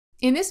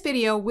In this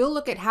video, we'll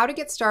look at how to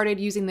get started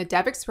using the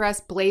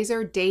DevExpress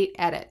Blazor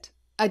DateEdit.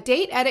 A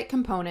DateEdit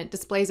component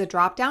displays a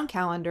drop-down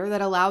calendar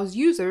that allows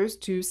users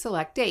to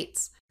select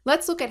dates.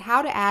 Let's look at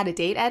how to add a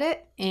date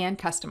edit and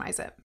customize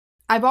it.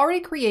 I've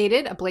already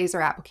created a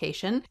Blazor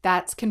application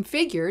that's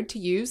configured to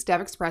use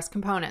DevExpress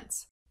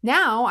components.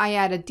 Now I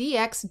add a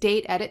DX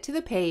date edit to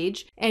the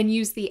page and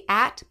use the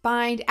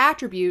 @bind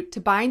attribute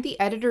to bind the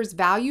editor's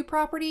value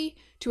property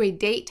to a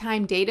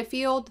DateTime data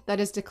field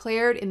that is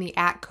declared in the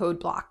 @code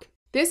block.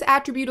 This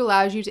attribute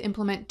allows you to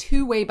implement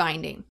two-way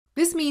binding.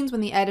 This means when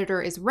the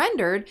editor is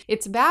rendered,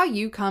 its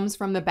value comes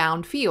from the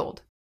bound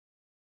field.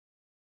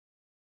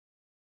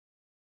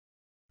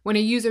 When a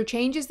user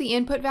changes the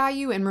input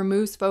value and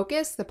removes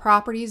focus, the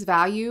property's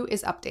value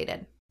is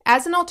updated.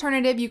 As an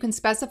alternative, you can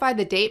specify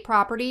the date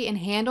property and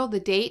handle the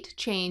date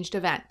changed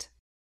event.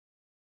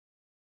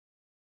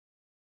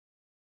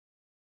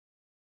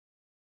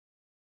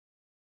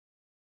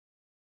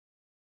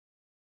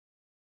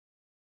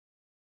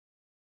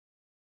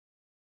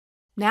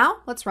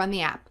 Now, let's run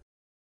the app.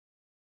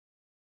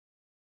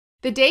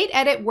 The date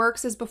edit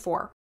works as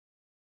before.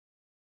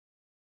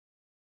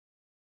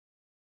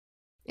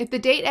 If the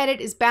date edit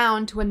is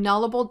bound to a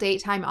nullable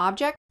DateTime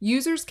object,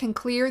 users can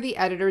clear the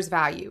editor's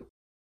value.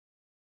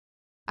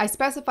 I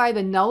specify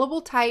the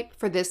nullable type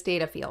for this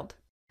data field.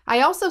 I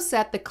also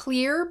set the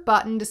clear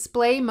button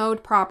display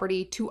mode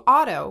property to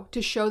auto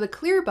to show the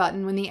clear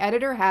button when the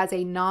editor has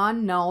a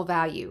non-null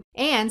value,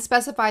 and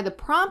specify the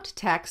prompt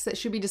text that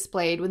should be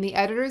displayed when the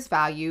editor's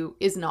value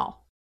is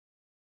null.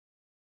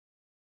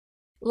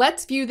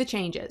 Let's view the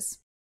changes.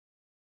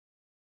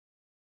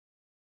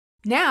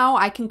 Now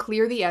I can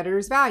clear the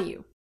editor's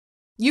value.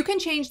 You can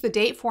change the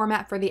date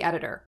format for the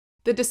editor.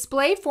 The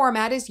display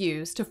format is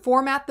used to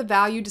format the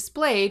value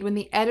displayed when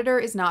the editor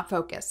is not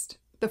focused.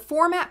 The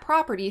format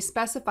property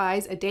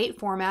specifies a date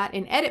format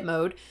in edit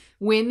mode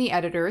when the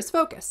editor is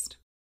focused.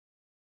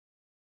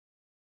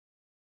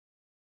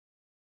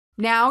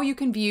 Now you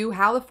can view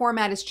how the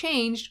format is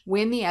changed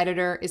when the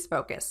editor is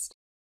focused.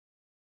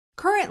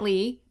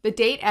 Currently, the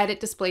date edit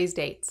displays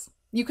dates.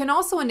 You can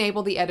also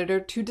enable the editor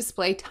to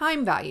display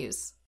time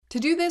values. To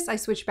do this, I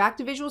switch back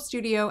to Visual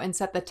Studio and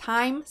set the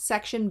time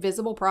section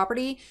visible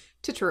property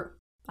to true.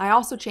 I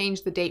also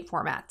change the date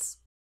formats.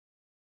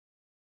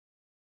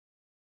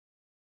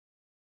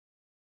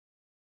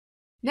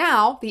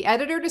 Now, the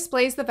editor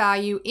displays the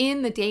value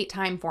in the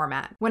DateTime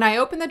format. When I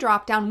open the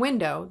drop-down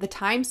window, the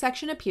time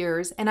section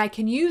appears and I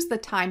can use the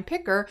time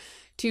picker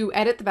to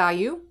edit the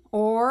value,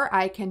 or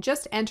I can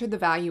just enter the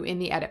value in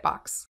the edit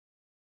box.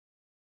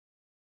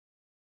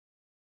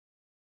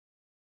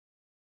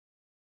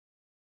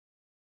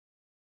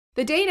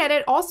 The date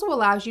edit also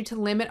allows you to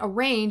limit a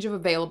range of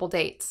available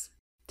dates.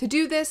 To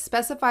do this,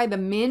 specify the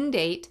min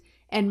date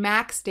and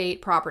max date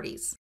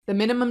properties. The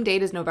minimum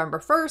date is November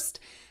 1st.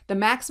 The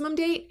maximum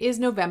date is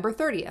November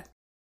 30th.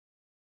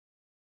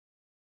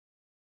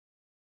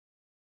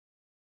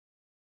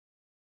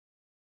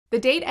 The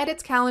date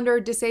edit's calendar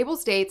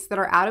disables dates that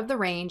are out of the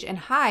range and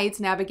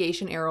hides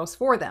navigation arrows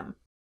for them.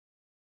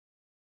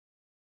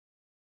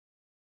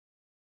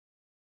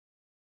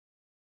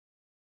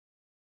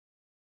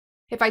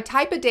 If I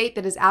type a date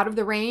that is out of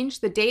the range,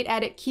 the date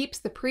edit keeps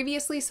the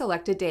previously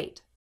selected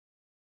date.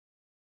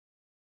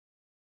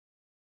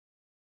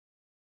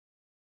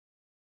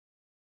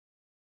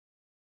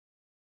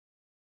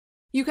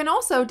 You can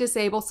also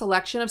disable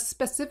selection of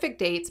specific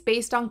dates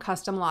based on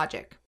custom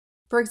logic.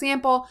 For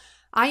example,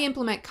 I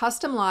implement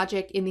custom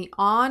logic in the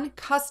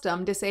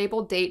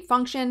onCustomDisabledDate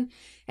function,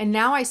 and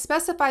now I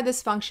specify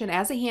this function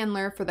as a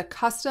handler for the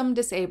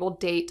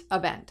custom_disabled_date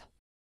event.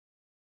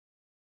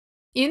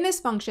 In this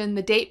function,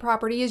 the date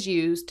property is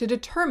used to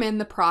determine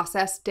the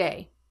process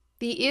day.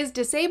 The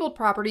isDisabled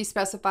property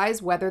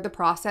specifies whether the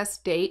process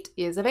date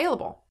is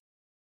available.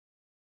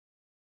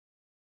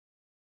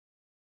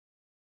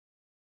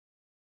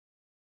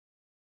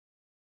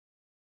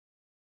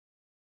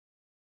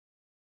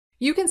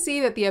 You can see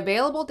that the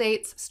available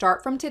dates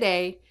start from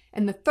today,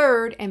 and the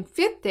 3rd and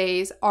 5th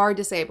days are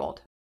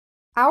disabled.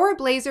 Our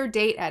Blazor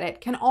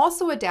DateEdit can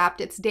also adapt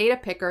its data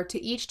picker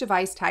to each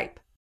device type.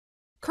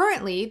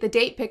 Currently, the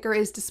date picker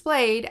is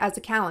displayed as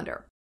a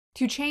calendar.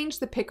 To change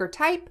the picker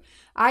type,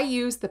 I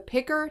use the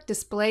picker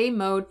display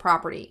mode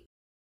property.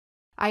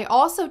 I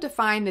also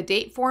define the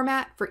date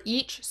format for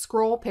each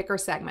scroll picker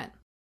segment.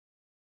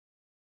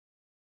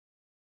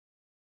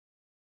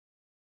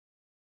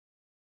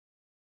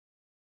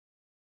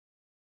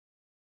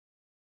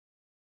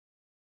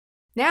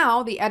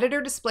 Now, the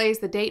editor displays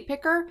the date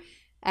picker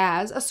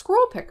as a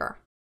scroll picker.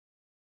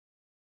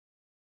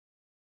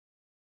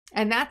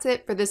 And that's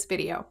it for this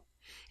video.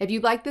 If you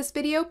like this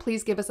video,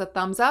 please give us a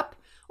thumbs up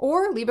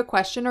or leave a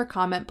question or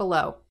comment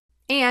below.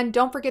 And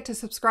don't forget to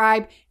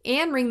subscribe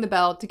and ring the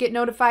bell to get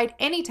notified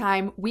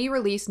anytime we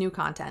release new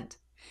content.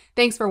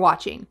 Thanks for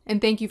watching,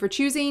 and thank you for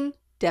choosing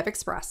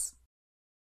DevExpress.